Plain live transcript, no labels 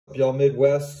Y'all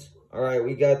Midwest. All right,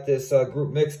 we got this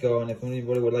group mix going. If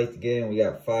anybody would like to get in, we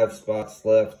got 5 spots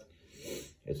left.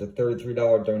 It's a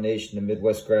 $33 donation to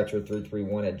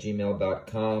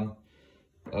MidwestScratcher331@gmail.com.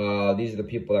 These are the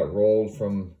people that rolled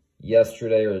from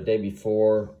yesterday or the day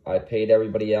before. I paid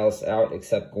everybody else out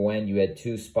except Gwen. You had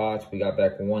 2 spots. We got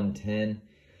back 110.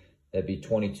 That'd be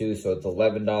 22, so it's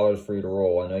 $11 for you to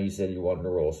roll. I know you said you wanted to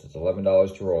roll, so it's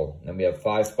 $11 to roll. And we have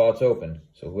 5 spots open.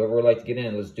 So whoever would like to get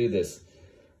in, let's do this.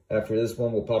 After this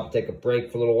one, we'll probably take a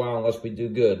break for a little while unless we do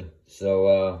good.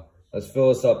 So let's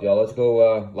fill this up, y'all. Let's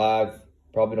go live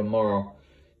probably tomorrow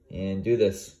and do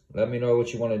this. Let me know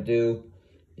what you want to do.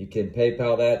 You can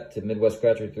PayPal that to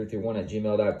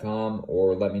MidwestScratcher331@gmail.com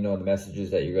or let me know in the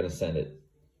messages that you're going to send it.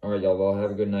 All right, y'all. Well,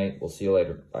 have a good night. We'll see you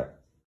later. Bye.